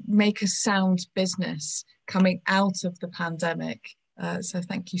make a sound business coming out of the pandemic. So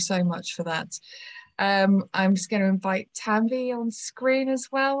thank you so much for that. I'm just going to invite Tanvi on screen as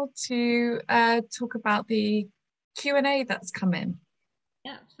well to talk about the Q&A that's come in.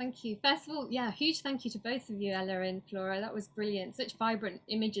 Yeah, thank you. First of all, yeah, huge thank you to both of you, Ella and Flora. That was brilliant. Such vibrant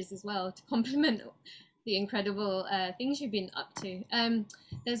images as well to complement the incredible things you've been up to.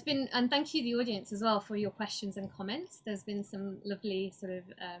 There's been, and thank you the audience as well for your questions and comments. There's been some lovely sort of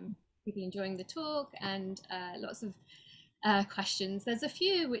people enjoying the talk, and lots of questions. There's a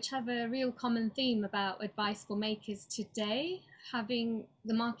few which have a real common theme about advice for makers today, having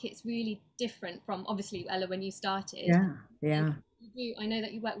the markets really different from obviously, Ella, when you started. Yeah. I know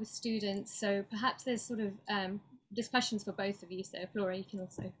that you work with students, so perhaps there's sort of there's questions for both of you. So Flora, you can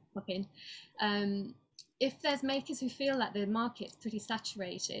also pop in. If there's makers who feel that the market's pretty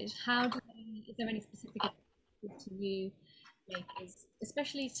saturated, is there any specific advice to you makers,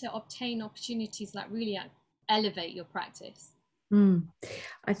 especially to obtain opportunities that really elevate your practice?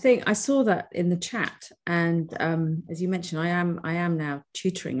 I think I saw that in the chat, and as you mentioned, I am now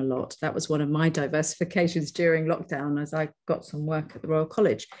tutoring a lot. That was one of my diversifications during lockdown, as I got some work at the Royal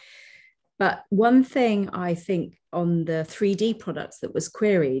College. But one thing I think on the 3D products that was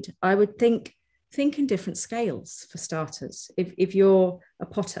queried, I would think in different scales for starters. If you're a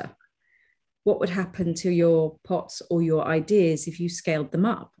potter, what would happen to your pots or your ideas if you scaled them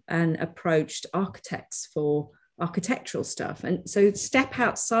up and approached architects for architectural stuff? And so step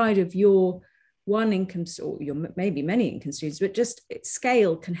outside of your one income, or your maybe many income streams, but just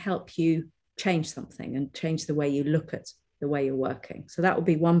scale can help you change something and change the way you look at the way you're working. So that would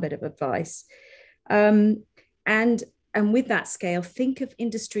be one bit of advice. And with that scale, think of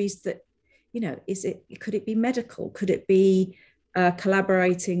industries that, you know, could it be medical? Could it be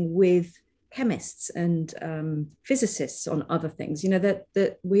collaborating with chemists and physicists on other things? You know,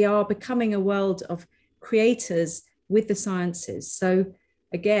 that we are becoming a world of creators with the sciences. So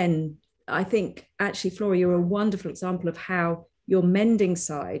again, I think actually, Flora, you're a wonderful example of how your mending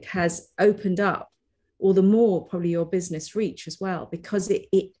side has opened up all the more probably your business reach as well, because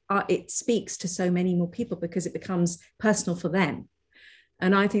it speaks to so many more people because it becomes personal for them.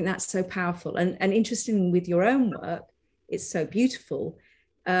 And I think that's so powerful. And interesting with your own work, it's so beautiful.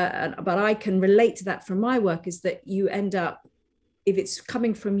 But I can relate to that from my work, is that you end up, if it's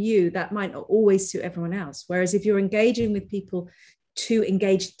coming from you, that might not always suit everyone else. Whereas if you're engaging with people to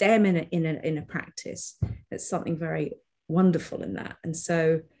engage them in a practice, there's something very wonderful in that. And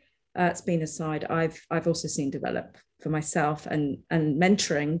so it's been a side I've also seen develop for myself, and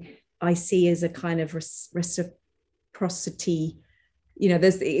mentoring I see as a kind of reciprocity. You know,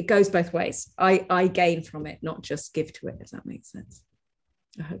 it goes both ways. I gain from it, not just give to it, if that makes sense.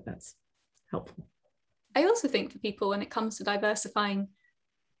 I hope that's helpful. I also think for people, when it comes to diversifying,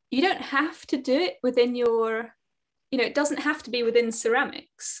 you don't have to do it within your, you know, it doesn't have to be within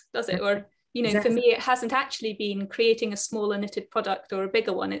ceramics, does it? Or, you know, exactly. For me, it hasn't actually been creating a smaller knitted product or a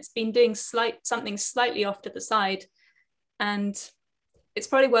bigger one. It's been doing something slightly off to the side. And it's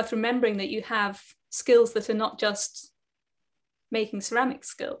probably worth remembering that you have skills that are not just making ceramic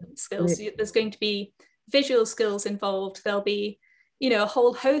skills. Yeah. There's going to be visual skills involved. There'll be, you know, a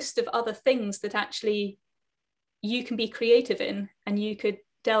whole host of other things that actually you can be creative in and you could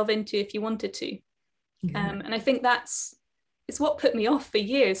delve into if you wanted to. And I think it's what put me off for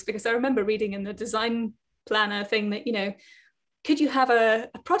years, because I remember reading in the design planner thing that, you know, could you have a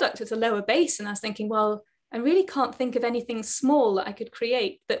product with a lower base? And I was thinking, well, I really can't think of anything small that I could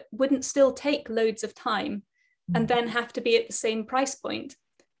create that wouldn't still take loads of time and then have to be at the same price point.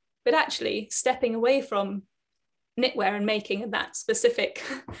 But actually stepping away from knitwear and making that specific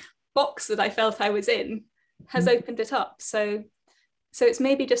box that I felt I was in has opened it up. So it's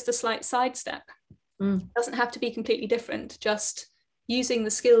maybe just a slight sidestep. It doesn't have to be completely different, just using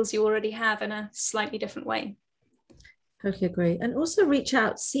the skills you already have in a slightly different way. Totally agree. And also reach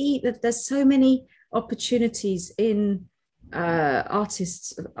out, see that there's so many opportunities in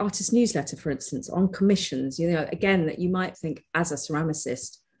artist newsletter, for instance, on commissions, you know, again, that you might think as a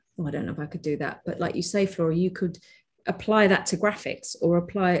ceramicist, oh, I don't know if I could do that. But like you say, Flora, you could apply that to graphics or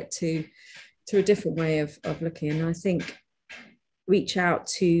apply it to a different way of looking. And I think reach out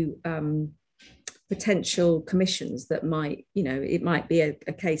to potential commissions that might, you know, it might be a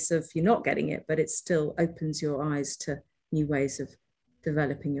case of you're not getting it, but it still opens your eyes to new ways of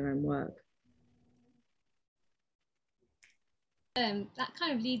developing your own work. That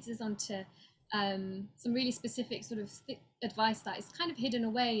kind of leads us on to some really specific sort of advice that is kind of hidden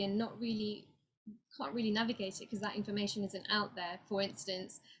away and can't really navigate it because that information isn't out there. For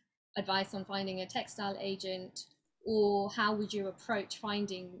instance, advice on finding a textile agent, or how would you approach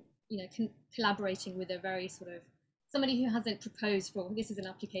finding, collaborating with a very sort of somebody who hasn't proposed for, this is an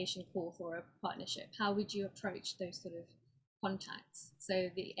application call for a partnership. How would you approach those sort of contacts? So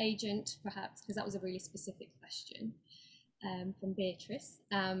the agent, perhaps, because that was a really specific question from Beatrice,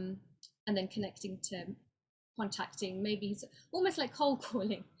 and then contacting, maybe almost like cold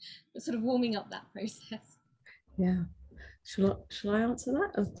calling, but sort of warming up that process. Yeah. Shall I answer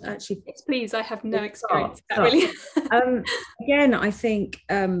that? Actually, yes, please. I have no experience. Really. Again, I think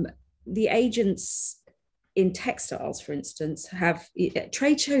the agents in textiles, for instance, have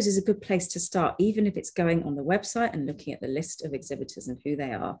trade shows is a good place to start, even if it's going on the website and looking at the list of exhibitors and who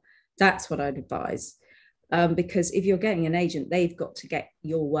they are. That's what I'd advise. Because if you're getting an agent, they've got to get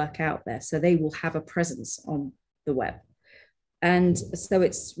your work out there. So they will have a presence on the web. And so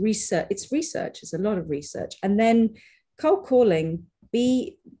it's research, it's a lot of research. And then cold calling,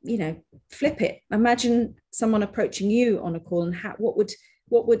 flip it. Imagine someone approaching you on a call, and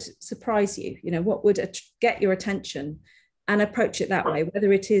what would surprise you? What would get your attention, and approach it that way,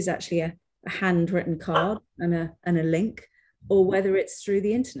 whether it is actually a handwritten card and a link, or whether it's through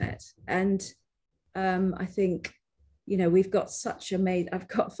the internet. And I think, we've got I've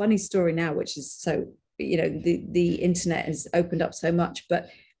got a funny story now, which is so, the internet has opened up so much. But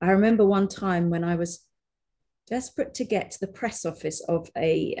I remember one time when I was desperate to get to the press office of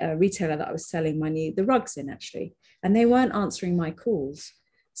a retailer that I was selling the rugs in, actually, and they weren't answering my calls.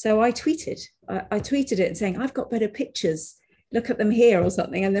 So I tweeted it and saying, I've got better pictures, look at them here, or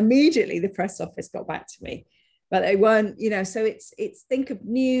something. And immediately the press office got back to me, but they weren't, so it's think of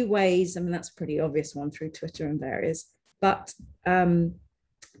new ways. I mean, that's a pretty obvious one through Twitter and various, but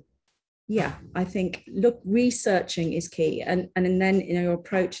yeah, I think, researching is key. And then, your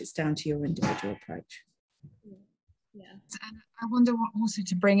approach, it's down to your individual approach. Yeah. And I wonder what also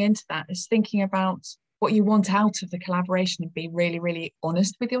to bring into that is thinking about what you want out of the collaboration, and be really, really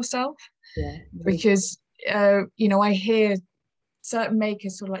honest with yourself. Yeah. Because, I hear certain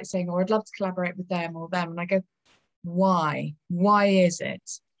makers sort of like saying, I'd love to collaborate with them or them. And I go, why? Why is it?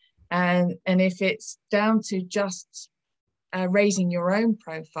 And if it's down to just raising your own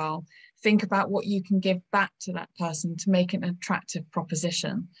profile, think about what you can give back to that person to make it an attractive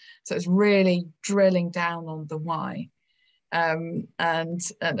proposition. So it's really drilling down on the why. And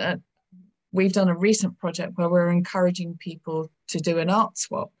we've done a recent project where we're encouraging people to do an art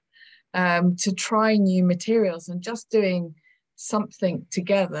swap, to try new materials, and just doing something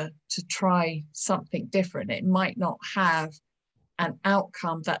together to try something different. It might not have an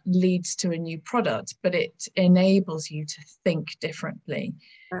outcome that leads to a new product, but it enables you to think differently,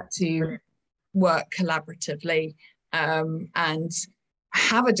 to work collaboratively, and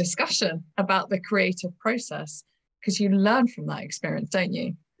have a discussion about the creative process, because you learn from that experience, don't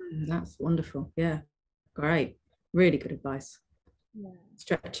you? That's wonderful. Yeah, great. Really good advice. Yeah.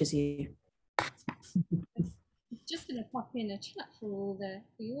 Stretches you. Just going to pop in a chat for all the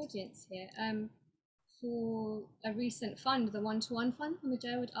audience here. For a recent fund, the one-to-one fund from the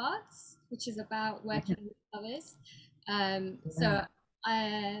Jerwood Arts, which is about working with others. So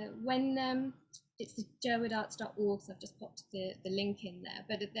when it's the jerwoodarts.org, so I've just popped the link in there,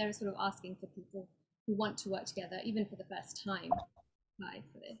 but they're sort of asking for people who want to work together, even for the first time, apply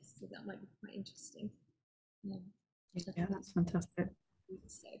for this. So that might be quite interesting. Yeah, that's fantastic.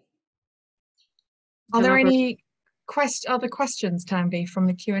 So, are there any other questions, Tanvi, from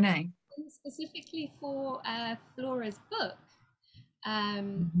the Q&A? Specifically for Flora's book,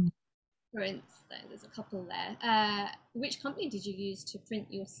 for instance, there's a couple there. Which company did you use to print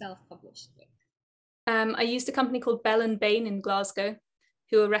your self-published book? I used a company called Bell and Bain in Glasgow,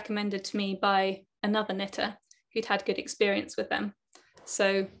 who were recommended to me by another knitter who'd had good experience with them.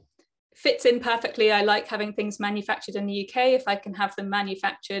 So fits in perfectly. I like having things manufactured in the UK. If I can have them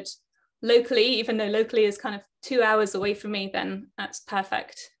manufactured locally, even though locally is kind of 2 hours away from me, then that's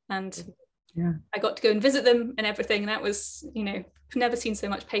perfect. And yeah, I got to go and visit them and everything. And that was, I've never seen so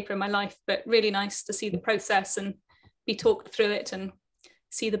much paper in my life, but really nice to see the process and be talked through it and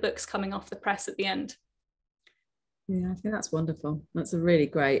see the books coming off the press at the end. Yeah, I think that's wonderful. That's a really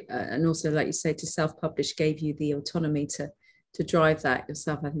great, and also, like you say, to self-publish gave you the autonomy to drive that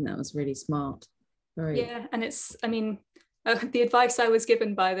yourself. I think that was really smart. Yeah, and it's, the advice I was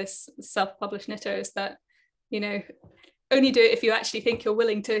given by this self-published knitter is that, only do it if you actually think you're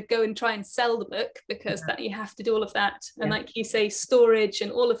willing to go and try and sell the book, because that you have to do all of that. And like you say, storage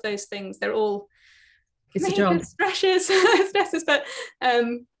and all of those things, they're all it's a job. stresses, but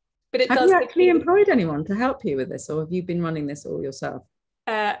but it have does. you actually employed anyone to help you with this, or have you been running this all yourself?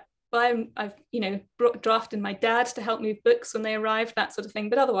 Well, I've drafted my dad to help move books when they arrive, that sort of thing.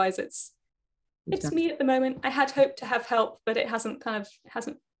 But otherwise, it's me at the moment. I had hoped to have help, but it hasn't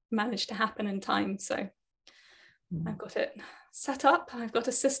managed to happen in time. So I've got it set up. I've got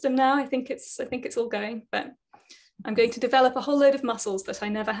a system now. I think it's all going. But I'm going to develop a whole load of muscles that I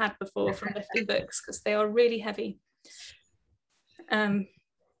never had before from lifting books, because they are really heavy.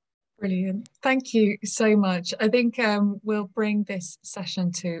 Brilliant. Thank you so much. I think we'll bring this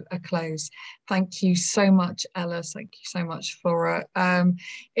session to a close. Thank you so much, Ella. Thank you so much, Flora.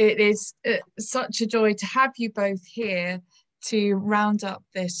 It is such a joy to have you both here to round up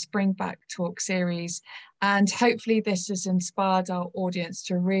this Spring Back Talk series. And hopefully this has inspired our audience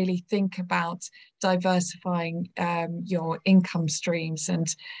to really think about diversifying your income streams and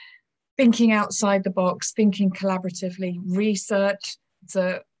thinking outside the box, thinking collaboratively, research.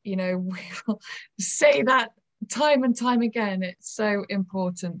 So, you know, we will say that time and time again. It's so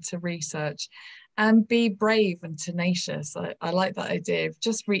important to research and be brave and tenacious. I like that idea of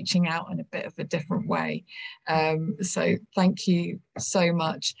just reaching out in a bit of a different way. So thank you so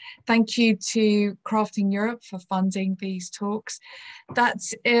much. Thank you to Crafting Europe for funding these talks.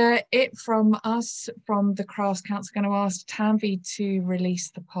 That's it from us, from the Crafts Council. I'm going to ask Tanvi to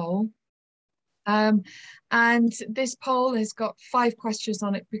release the poll. And this poll has got 5 questions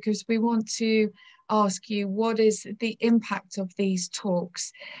on it, because we want to ask you, what is the impact of these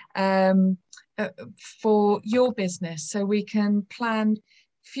talks for your business, so we can plan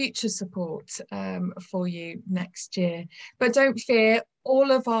future support for you next year. But don't fear,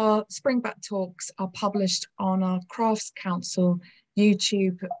 all of our Springback talks are published on our Crafts Council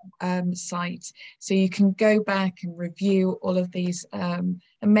YouTube site, so you can go back and review all of these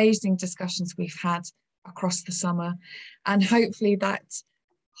amazing discussions we've had across the summer, and hopefully that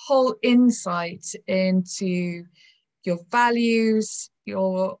whole insight into your values,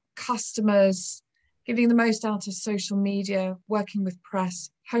 your customers, getting the most out of social media, working with press,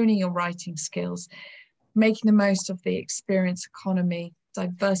 honing your writing skills, making the most of the experience economy,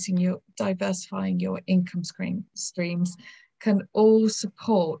 diversifying your income streams, can all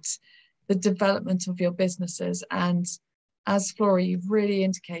support the development of your businesses. And as Flora, you've really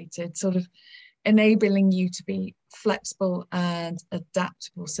indicated, sort of enabling you to be flexible and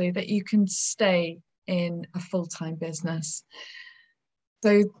adaptable so that you can stay in a full-time business.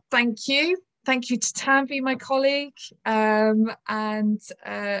 So thank you. Thank you to Tanvi, my colleague.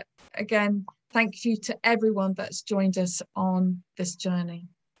 Again, thank you to everyone that's joined us on this journey.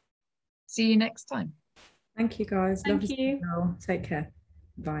 See you next time. Thank you, guys. Thank you. Take care.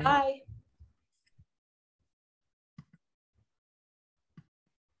 Bye. Bye.